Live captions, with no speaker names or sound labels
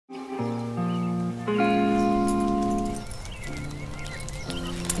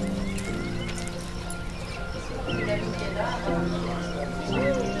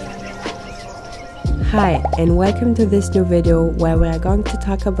Hi and welcome to this new video where we are going to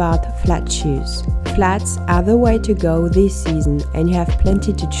talk about flat shoes. Flats are the way to go this season and you have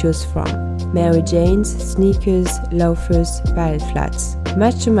plenty to choose from. Mary Jane's, sneakers, loafers, ballet flats.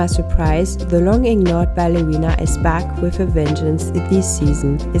 Much to my surprise, the long ignored ballerina is back with a vengeance this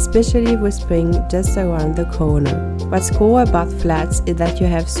season, especially with spring just around the corner. What's cool about flats is that you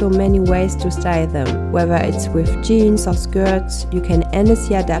have so many ways to style them. Whether it's with jeans or skirts, you can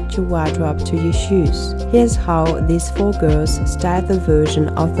endlessly adapt your wardrobe to your shoes. Here's how these four girls style the version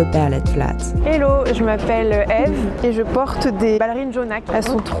of the ballet flats. Hello, je m'appelle Eve et je porte des ballerines jaunac. Elles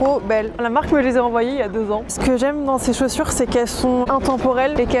sont trop belles. La marque me les a envoyées il y a 2 ans. Ce que j'aime dans ces chaussures, c'est qu'elles sont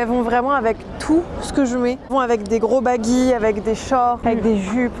intemporelles et qu'elles vont vraiment avec tout ce que je mets. Elles vont avec des gros baggy, avec des shorts, avec des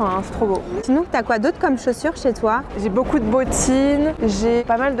jupes, enfin, c'est trop beau. Sinon, t'as quoi d'autre comme chaussures chez toi? J'ai beaucoup de bottines, j'ai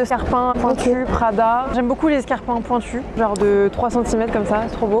pas mal de escarpins pointus, Prada. J'aime beaucoup les escarpins pointus, genre de 3 cm comme ça,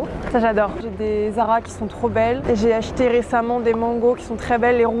 c'est trop beau. Ça j'adore. J'ai des Zara qui sont trop belles et j'ai acheté récemment des mangos qui sont très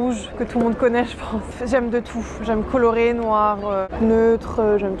belles, les rouges que tout le monde connaît je pense. J'aime de tout, j'aime coloré, noir,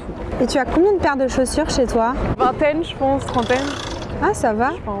 neutre, j'aime tout. Et tu as combien de paires de chaussures chez toi? Vingtaine je pense, trentaine. Ah ça va?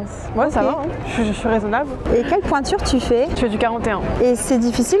 Je pense. Ouais okay. Ça va, hein. Je suis raisonnable. Et quelle pointure tu fais? Je fais du 41. Et c'est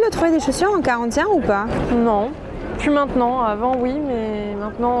difficile de trouver des chaussures en 41 ou pas? Non. Plus maintenant, avant oui, mais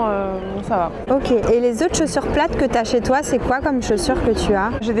maintenant ça va. Ok, et les autres chaussures plates que tu as chez toi, c'est quoi comme chaussures que tu as?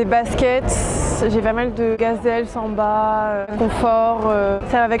 J'ai des baskets, j'ai pas mal de gazelle, samba, confort,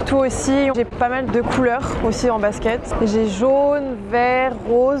 ça va avec tout aussi. J'ai pas mal de couleurs aussi en basket. J'ai jaune, vert,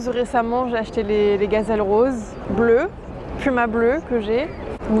 rose, récemment j'ai acheté les gazelles roses, bleues, puma bleu que j'ai.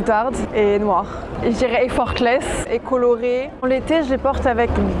 Moutarde et noir. Et je dirais effortless et coloré. En l'été, je les porte avec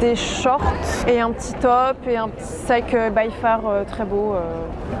des shorts et un petit top et un petit sac by Far très beau,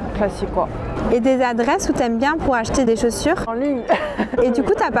 classique quoi. Et des adresses où t'aimes bien pour acheter des chaussures? En ligne. Et du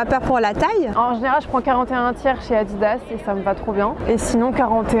coup, t'as pas peur pour la taille? En général, je prends 41 tiers chez Adidas et ça me va trop bien. Et sinon,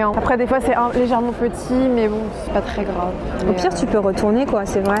 41. Après, des fois, c'est légèrement petit, mais bon, c'est pas très grave. Au pire, tu peux retourner quoi,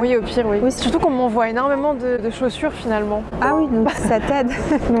 c'est vrai? Oui, au pire, oui. Oui, surtout qu'on m'envoie énormément de chaussures finalement. Ah oui, donc ça t'aide.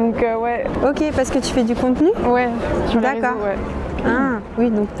 Donc, ouais. Ok, parce que tu fais du contenu? Ouais, d'accord. Ouais. Ah, oui,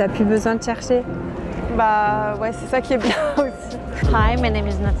 donc t'as plus besoin de chercher. Bah ouais, c'est ça qui est bien aussi. Hi, my name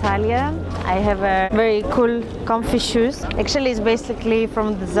is Natalia. I have a very cool comfy shoes. Actually, it's basically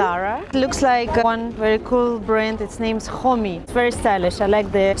from the Zara. It looks like one very cool brand. Its name's Homie. It's very stylish. I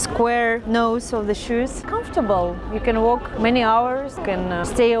like the square nose of the shoes. Comfortable. You can walk many hours. You can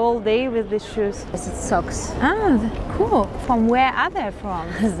stay all day with these shoes. Yes, it socks. Ah, cool. From where are they from?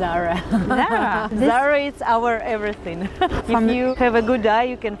 Zara. Zara. Zara is our everything. If you have a good eye,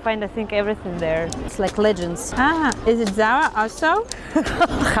 you can find, I think, everything there. It's like legends. Ah, is it Zara also?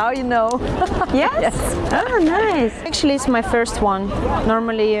 How you know? Yes? Yes. Oh, nice. Actually, it's my first one.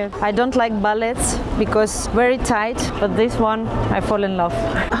 Normally, I don't like ballets because very tight, but this one, I fall in love.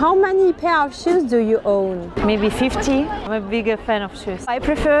 How many pair of shoes do you own? Maybe 50. I'm a bigger fan of shoes. I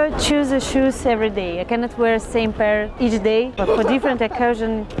prefer choose the shoes every day. I cannot wear the same pair each day, but for different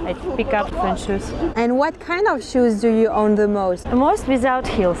occasions, I pick up different shoes. And what kind of shoes do you own the most? Most without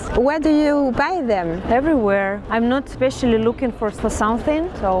heels. Where do you buy them? Everywhere. I'm not especially looking for something,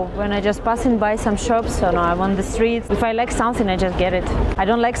 so when I just passing by some shops, so no, I'm on the streets. If I like something, I just get it. I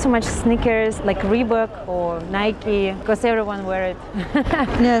don't like so much sneakers like Reebok or Nike because everyone wear it.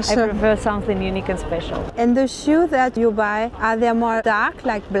 Yeah, sure. I prefer something unique and special. And the shoes that you buy, are they more dark,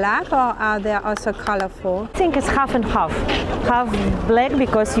 like black, or are they also colorful? I think it's half and half. Half black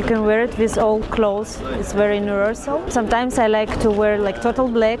because you can wear it with all clothes. It's very universal. Sometimes I like to wear like total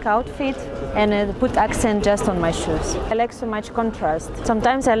black outfit and put accent just on my shoes. I like so much contrast.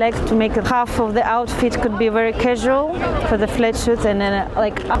 Sometimes I like to make half of the outfit could be very casual for the flat shoes, and then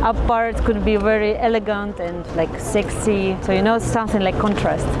like up part could be very elegant and like sexy. So you know, something like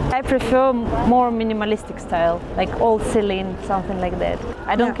contrast. I prefer more minimalistic style, like old ceiling, something like that.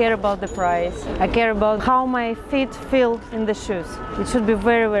 I don't care about the price. I care about how my feet feel in the shoes. It should be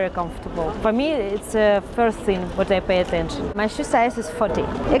very, very comfortable. For me, it's the first thing what I pay attention. My shoe size is 40.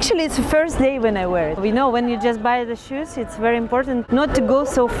 Actually, it's the first day when I wear it. We know when you just buy the shoes, it's very important not to go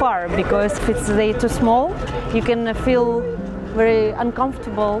so far, because if it's too small, you can feel very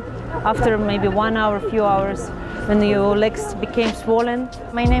uncomfortable after maybe 1 hour, few hours, when your legs became swollen.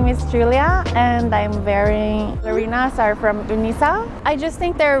 My name is Julia and I'm wearing ballerinas are from Unisa. I just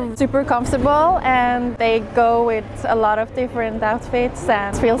think they're super comfortable and they go with a lot of different outfits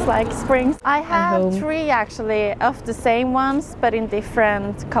and it feels like spring. I have 3 actually of the same ones but in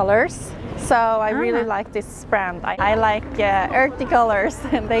different colors. So I really like this brand. I like earthy colors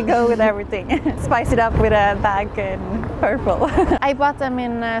and they go with everything. Spice it up with a bag in purple. I bought them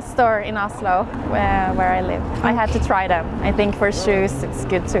in a store in Oslo where I live. I had to try them. I think for shoes it's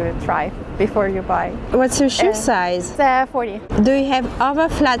good to try before you buy. What's your shoe size? It's 40. Do you have other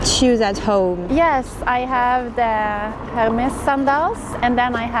flat shoes at home? Yes, I have the Hermes sandals and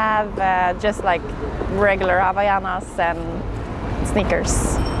then I have just like regular Havaianas and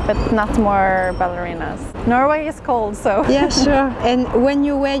sneakers, but not more ballerinas. Norway is cold, so... Yeah, sure. And when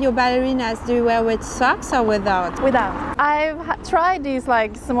you wear your ballerinas, do you wear with socks or without? Without. I've tried these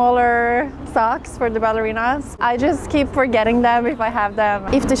like smaller socks for the ballerinas. I just keep forgetting them if I have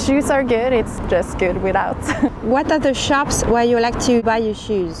them. If the shoes are good, it's just good without. What are the shops where you like to buy your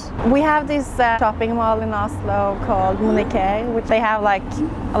shoes? We have this shopping mall in Oslo called Monique, which they have like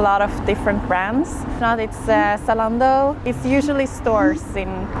a lot of different brands. Now it's Zalando. It's usually stores in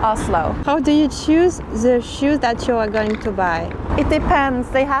Oslo. How do you choose the shoes that you are going to buy? It depends.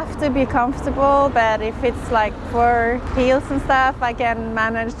 They have to be comfortable, but if it's like for heels and stuff, I can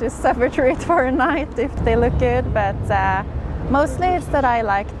manage to suffer through it for a night if they look good. But mostly it's that I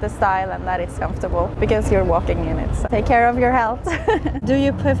like the style and that it's comfortable because you're walking in it. So take care of your health. Do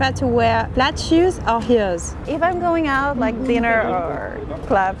you prefer to wear flat shoes or heels? If I'm going out like dinner or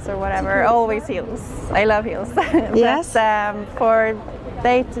clubs or whatever, always heels. I love heels. Yes. But for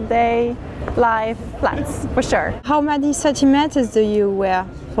day-to-day life, flats for sure. How many centimeters do you wear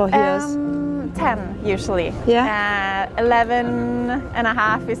for heels? 10 usually. Yeah. 11 and a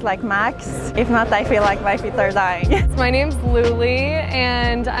half is like max. If not, I feel like my feet are dying. My name's Luli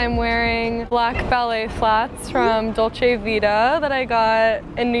and I'm wearing black ballet flats from Dolce Vita that I got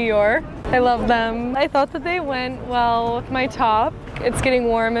in New York. I love them. I thought that they went well with my top. It's getting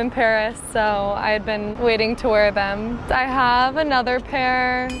warm in Paris, so I had been waiting to wear them. I have another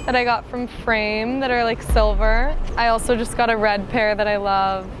pair that I got from Frame that are like silver. I also just got a red pair that I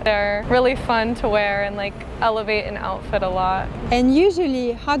love. They're really fun to wear and like elevate an outfit a lot. And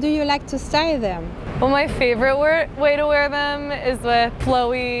usually, how do you like to style them? Well, my favorite way to wear them is with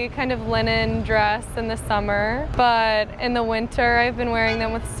flowy kind of linen dress in the summer. But in the winter, I've been wearing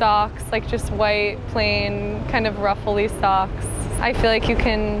them with socks, like just white, plain, kind of ruffly socks. I feel like you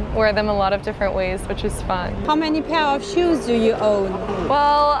can wear them a lot of different ways, which is fun. How many pair of shoes do you own?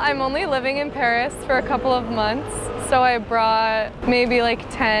 Well, I'm only living in Paris for a couple of months, so I brought maybe like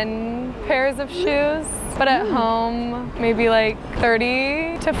 10 pairs of shoes. But at home, maybe like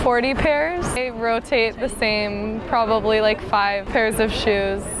 30 to 40 pairs. I rotate the same, probably like 5 pairs of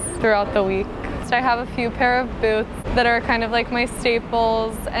shoes throughout the week. I have a few pair of boots that are kind of like my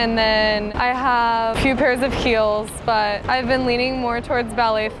staples, and then I have a few pairs of heels, but I've been leaning more towards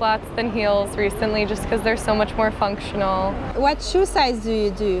ballet flats than heels recently just because they're so much more functional. What shoe size do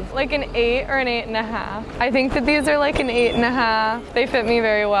you do? Like an 8 or an 8.5. I think that these are like an 8.5. They fit me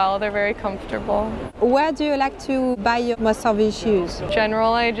very well. They're very comfortable. Where do you like to buy most of your shoes? In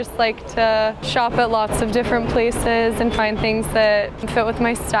general, I just like to shop at lots of different places and find things that fit with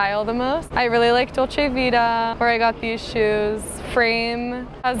my style the most. I really like Dolce Vita, where I got these shoes. Frame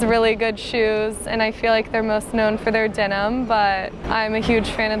has really good shoes, and I feel like they're most known for their denim, but I'm a huge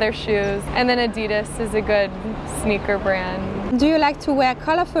fan of their shoes. And then Adidas is a good sneaker brand. Do you like to wear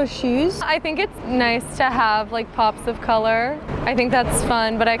colorful shoes? I think it's nice to have like pops of color. I think that's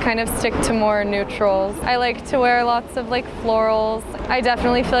fun, but I kind of stick to more neutrals. I like to wear lots of like florals. I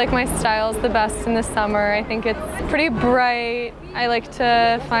definitely feel like my style is the best in the summer. I think it's pretty bright. I like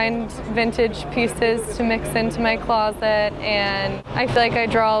to find vintage pieces to mix into my closet, and I feel like I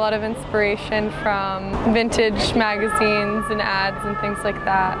draw a lot of inspiration from vintage magazines and ads and things like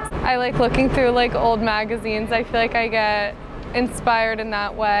that. I like looking through like old magazines. I feel like I get inspired in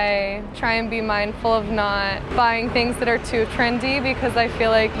that way. Try and be mindful of not buying things that are too trendy, because I feel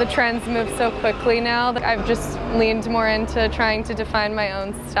like the trends move so quickly now that I've just leaned more into trying to define my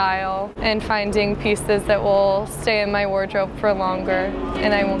own style and finding pieces that will stay in my wardrobe for longer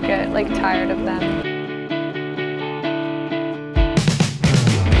and I won't get like tired of them.